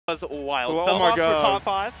was wild. Oh my Belmonts were God. top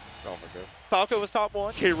 5. Oh my god. Falco was top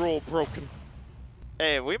 1. K-roll broken.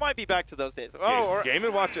 Hey, we might be back to those days. Oh, Game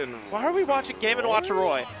and Watch and why are we watching Game & Watch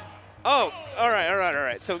Roy? Oh, all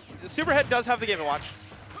right. So Superhead does have the Game & Watch,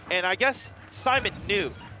 and I guess Simon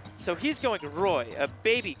knew. So he's going Roy, a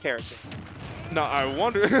baby character. No, I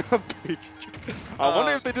wonder. I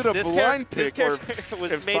wonder if they did a blind pick or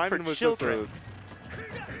was if made Simon for was children.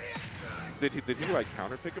 just a. Did he like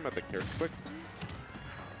counter pick him at the character flicks?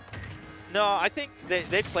 No, I think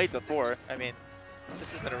they played before. I mean,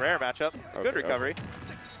 this isn't a rare matchup. Good recovery.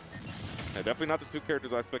 Yeah, definitely not the two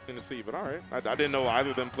characters I was expecting to see, but all right. I didn't know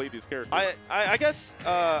either of them played these characters. I guess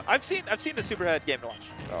I've seen the Superhead Game & Watch.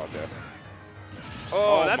 Oh, okay.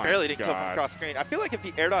 Oh, that barely didn't come from cross screen. I feel like if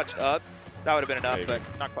he air dodged up, that would have been enough, Maybe. but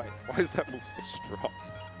not quite. Why is that move so strong?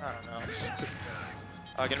 I don't know.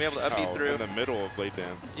 Gonna be able to up B through. In the middle of Blade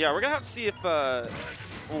Dance. Yeah, we're gonna have to see if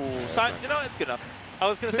Simon, you know, it's good enough. I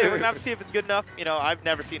was gonna say we're gonna have to see if it's good enough. You know, I've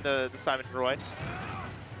never seen the Simon Roy.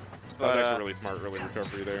 But, that was actually really smart early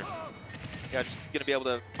recovery there. Yeah, just gonna be able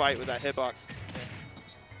to fight with that hitbox.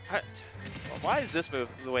 Why is this move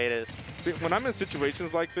the way it is? See, when I'm in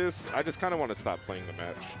situations like this, I just kind of want to stop playing the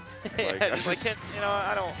match. Like, you know,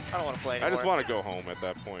 I don't want to play anymore. I just want to go home at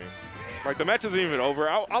that point. Like, the match isn't even over.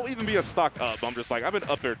 I'll even be a stock up. I'm just like, I've been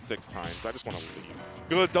up there 6 times. I just want to leave.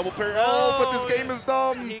 Good double parry. Oh, but this game is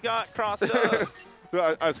dumb. He got crossed up.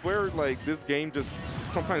 I swear, like, this game just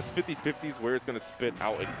sometimes 50-50s where it's going to spit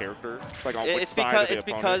out a character. Like, on which side of the opponent. It's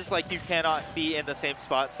because, like, you cannot be in the same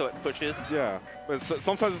spot, so it pushes. Yeah. But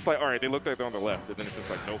sometimes it's like, all right, they look like they're on the left, and then it's just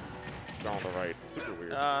like, nope, they're on the right. It's super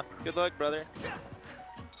weird. Good luck, brother.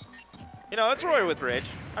 You know, it's Roy with Rage.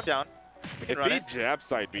 I'm down. If he jabs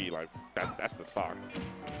side B, like, that's the stock.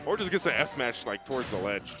 Or just gets an F smash, like, towards the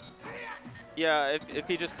ledge. Yeah, if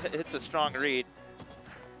he just hits a strong read.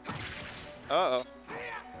 Uh-oh.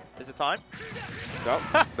 Is it time? Yep,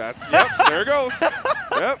 yep, there it goes.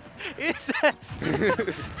 Yep.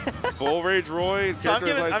 Full Rage Roy. So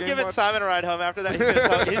I'm giving Simon a ride home after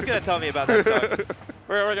that. He's gonna tell me about that stock.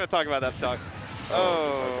 We're gonna talk about that stock.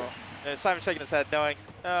 Oh. And Simon's shaking his head knowing,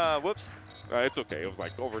 whoops. It's okay. It was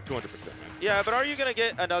like over 200%, man. Yeah, but are you gonna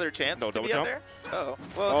get another chance to be up there? Uh-oh.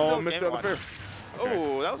 Well, it's still missed the other pair.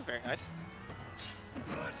 Oh, that was very nice.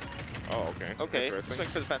 Oh, okay. Okay, swing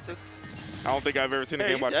for the fences. I don't think I've ever seen a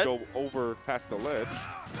Game Watch go over past the ledge.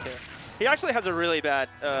 Okay. He actually has a really bad,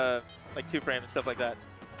 like, 2-frame and stuff like that.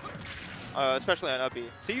 Especially on up B.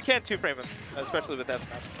 So you can 2-frame him, especially with F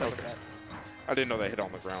smash and stuff like that. I didn't know they hit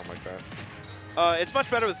on the ground like that. It's much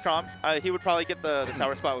better with Crom. He would probably get the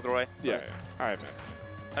sour spot with Roy. Yeah. All right, man.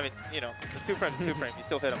 I mean, you know, the 2-frame to 2-frame, you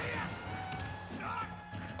still hit him.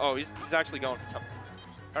 Oh, he's actually going for something.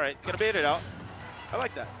 All right, gonna bait it out. I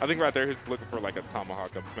like that. I think right there he's looking for like a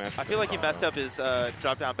tomahawk up smash. I feel like he messed up his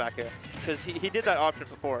drop down back air because he did that option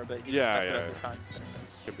before, but he just messed it up this time.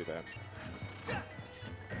 Could be that.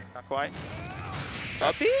 Not quite.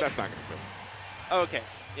 That's not gonna go. Okay,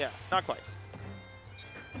 yeah, not quite.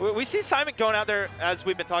 We see Simon going out there, as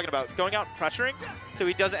we've been talking about, going out and pressuring, so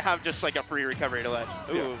he doesn't have just like a free recovery to ledge.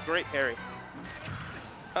 Ooh, great parry.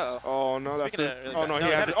 Uh-oh. Oh, no, that's it. Really oh, no, he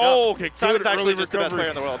has it. Oh, okay. Simon's actually just the best player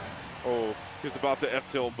in the world. Oh, he was about to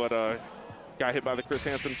F-tilt, but got hit by the Chris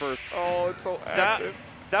Hansen first. Oh, it's so active.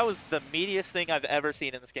 That was the meatiest thing I've ever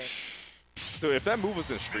seen in this game. Dude, if that move was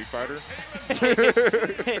in Street Fighter.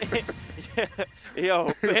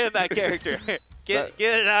 Yo, ban that character. Get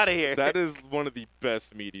it out of here. That is one of the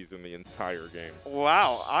best meaties in the entire game.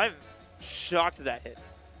 Wow, I'm shocked at that hit.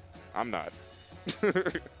 I'm not.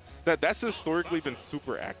 That's historically been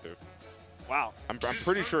super active. Wow. I'm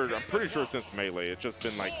pretty sure since Melee, it's just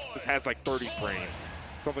been like, this has like 30 frames.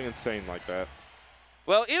 Something insane like that.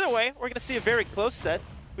 Well, either way, we're going to see a very close set.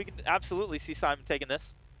 We can absolutely see Simon taking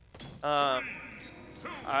this. I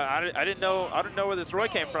didn't know where this Roy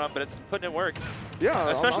came from, but it's putting in work.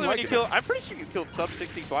 Yeah, especially when you kill. I'm pretty sure you killed sub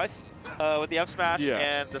 60 twice with the F smash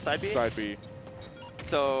and the side B. Side B.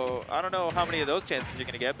 So I don't know how many of those chances you're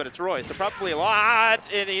gonna get, but it's Roy, so probably a lot.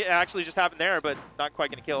 And it actually just happened there, but not quite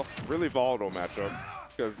gonna kill. Really volatile matchup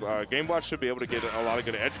because Game Watch should be able to get a lot of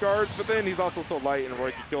good edge guards, but then he's also so light, and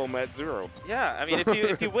Roy can kill him at 0. Yeah, I mean,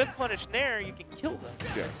 if you whip punish Nair, you can kill them.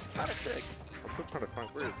 Yeah. It's kind of sick. I'm still trying to find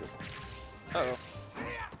where is it. Uh-oh.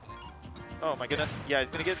 Oh my goodness. Yeah,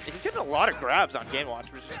 he's getting a lot of grabs on Game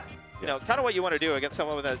Watch, which is, you know, kind of what you want to do against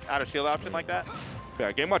someone with an out of shield option like that.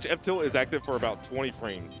 Yeah, Game Watch F-tilt is active for about 20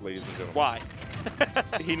 frames, ladies and gentlemen. Why?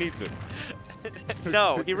 He needs it.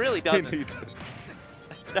 No, he really doesn't. He needs it.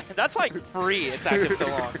 That's like free. It's active so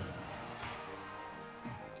long.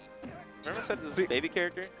 Remember I said this is a baby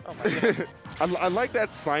character? Oh my goodness. I like that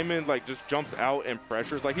Simon like just jumps out and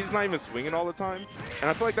pressures. Like he's not even swinging all the time, and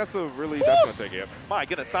I feel like that's a really that's gonna take it. My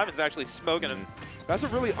goodness, Simon's actually smoking him. That's a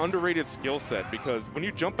really underrated skill set because when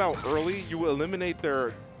you jump out early, you eliminate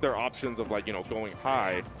their options of like going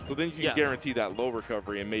high. So then you can guarantee that low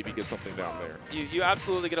recovery and maybe get something down there. You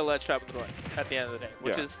absolutely get a ledge trap with the right at the end of the day,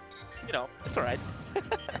 which is it's all right.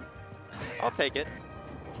 I'll take it.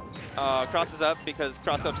 Crosses up because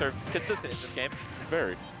cross-ups are consistent in this game.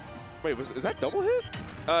 Very. Wait, is that double hit?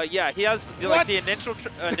 Yeah, he has like the initial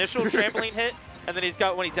trampoline hit, and then he's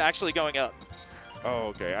got when he's actually going up. Oh,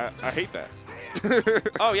 okay. I hate that.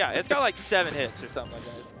 Oh yeah, it's got like 7 hits or something like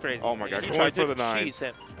that. It's crazy. Oh my god, he going tried for to the 9. cheese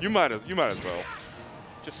him. You might as well.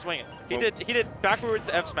 Just swing it. He did backwards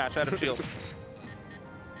F smash out of shield.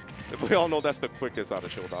 We all know that's the quickest out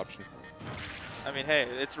of shield option. I mean, hey,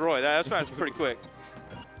 it's Roy. That F smash is pretty quick.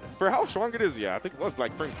 For how strong it is, yeah, I think it was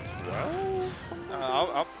like frame 12.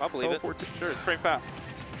 I'll believe it. 14. Sure, it's frame fast.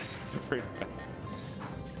 Frame fast.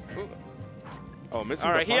 Ooh. Oh, missing.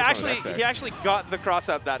 All right, he actually got the cross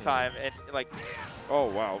up that time, and like. Oh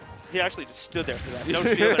wow. He actually just stood there for that. No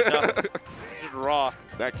shield or nothing. Just raw.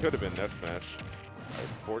 That could have been F smash.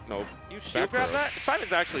 Nope. You shield grab that?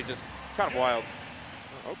 Simon's actually just kind of wild.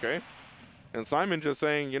 Okay. And Simon just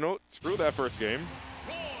saying, screw that first game.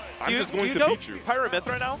 I'm just going to beat you. Pyra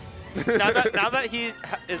Mythra now? now that he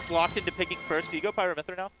is locked into picking first, do you go Pyra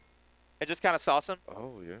Mythra now? And just kind of sauce him?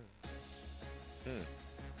 Oh, yeah.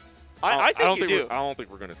 I think you do. I don't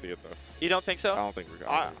think we're going to see it, though. You don't think so? I don't think we're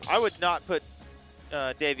going to. I would not put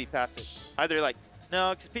Davey past it. Either like,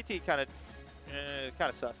 no, because PT kind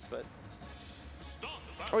of sus, but.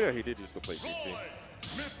 Oh, yeah, he did used to play PT.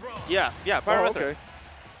 Yeah, Pyra Mythra. Okay.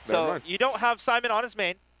 So you don't have Simon on his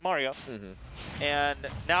main, Mario, and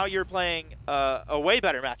now you're playing a way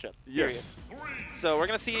better matchup. Yes. So we're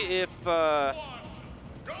gonna see if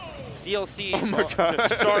DLC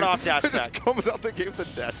just start off dash just attack. comes out the game with the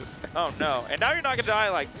dash attack. Oh no! And now you're not gonna die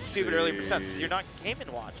like stupid early percents. You're not game and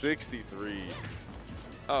watch. 63.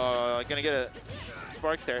 Oh, gonna get a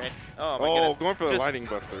sparks there. And, oh my goodness! Going for the lightning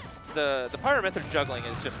buster. The Pyra Mythra juggling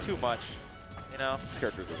is just too much. This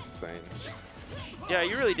character's insane. Yeah,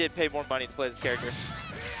 you really did pay more money to play this character.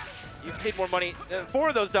 You paid more money. 4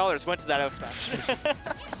 of those dollars went to that F smash.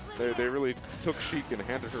 They really took Sheik and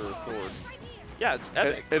handed her a sword. Yeah, it's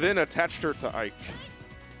epic. And then attached her to Ike.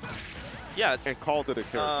 Yeah, it's. And called it a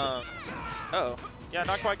character. Uh-oh. Yeah,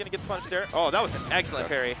 not quite going to get the punch there. Oh, that was an excellent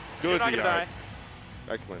parry. Good You're not DI. gonna die.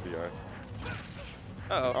 Excellent DI.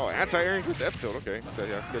 Uh-oh. Oh, anti-airing with F tilt. Okay.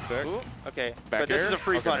 Yeah, good tech. Ooh, okay. Back but this air? is a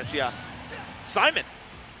free punish, yeah. Simon!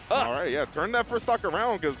 All right, yeah. Turn that first stock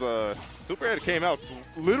around because SUPERHEAD came out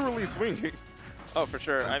literally swinging. Oh, for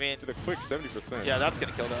sure. I mean, to the quick 70%. Yeah, that's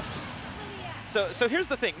going to kill though. So here's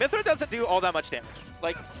the thing. Mythra doesn't do all that much damage.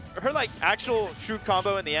 Like, her actual true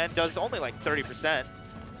combo in the end does only like 30%.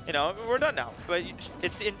 We're done now. But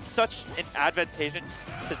it's in such an advantageous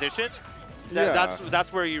position that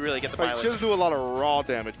that's where you really get the mileage. She doesn't do a lot of raw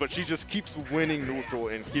damage, but she just keeps winning neutral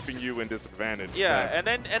and keeping you in disadvantage. Yeah, and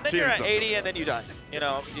then you're at 80 and then you die.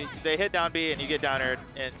 They hit down B and you get down air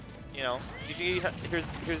and GG,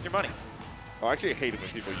 here's your money. Oh, I actually hate it when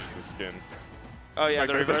people use the skin. Oh yeah,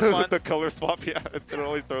 the reverse one? The color swap, yeah, it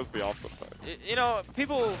always throws me off sometimes.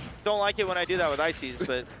 People don't like it when I do that with Ices,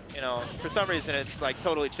 but, for some reason it's like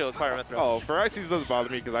totally chill with Pyra Mythra. Oh, for Ices doesn't bother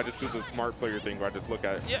me because I just do the smart player thing where I just look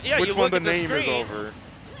at yeah, which you one look the at the name is screen. over.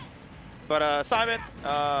 But Simon,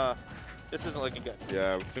 this isn't looking good.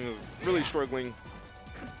 Yeah, Simon's really struggling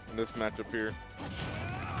in this matchup here.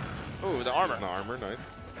 Ooh, the armor. The armor, nice.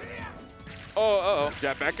 Oh, uh-oh.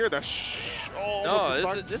 Yeah, back here, that's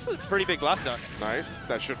no, this is a pretty big last stun. Nice,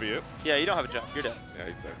 that should be it. Yeah, you don't have a jump, you're dead. Yeah,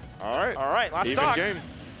 he's dead. All right. All right, last Even stock. game.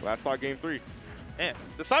 Last stock, game 3. Man,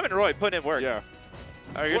 the Simon Roy putting in work. Yeah.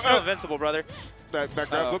 Oh, you're still invincible, brother. That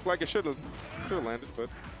grab looked like it should have landed, but.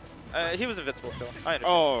 He was invincible still. I understand.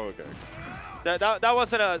 Oh, okay. That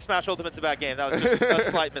wasn't a Smash Ultimate's a bad game. That was just a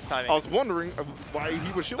slight mistiming. I was wondering why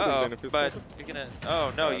he was shielding then. If but you're gonna.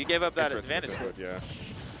 Oh no, you gave up that advantage. Yeah.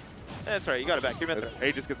 That's right. You got it back. You're Mythra.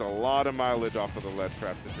 Aegis gets a lot of mileage off of the lead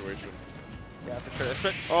trap situation. Yeah, for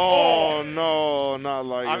sure. Oh no, not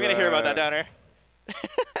like I'm gonna hear about that down air.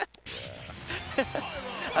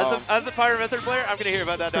 As a Pyra Mythra player, I'm gonna hear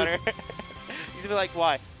about that down air. He's gonna be like,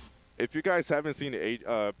 why? If you guys haven't seen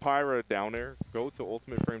Pyra down air, go to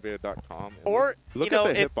ultimateframedata.com. Or look at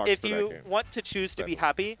the hitbox if for you that game. want to choose to be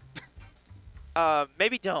happy,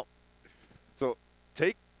 maybe don't. So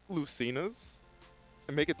take Lucina's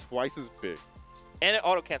and make it twice as big. And it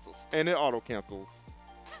auto cancels. And it auto cancels.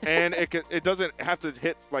 And it doesn't have to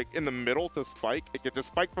hit like in the middle to spike. It can just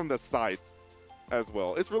spike from the sides as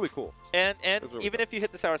well. It's really cool. And really even cool. if you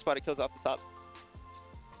hit the sour spot, it kills off the top.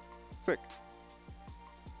 Sick.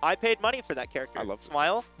 I paid money for that character. I love this.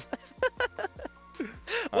 Smile.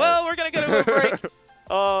 Well, we're going to go to a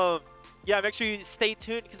break. Yeah, make sure you stay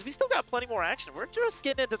tuned because we still got plenty more action. We're just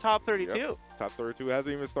getting into top 32. Yep. Top 32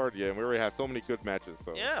 hasn't even started yet, and we already have so many good matches.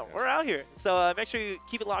 So Yeah, we're out here. So make sure you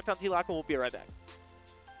keep it locked on T-Lock, and we'll be right back.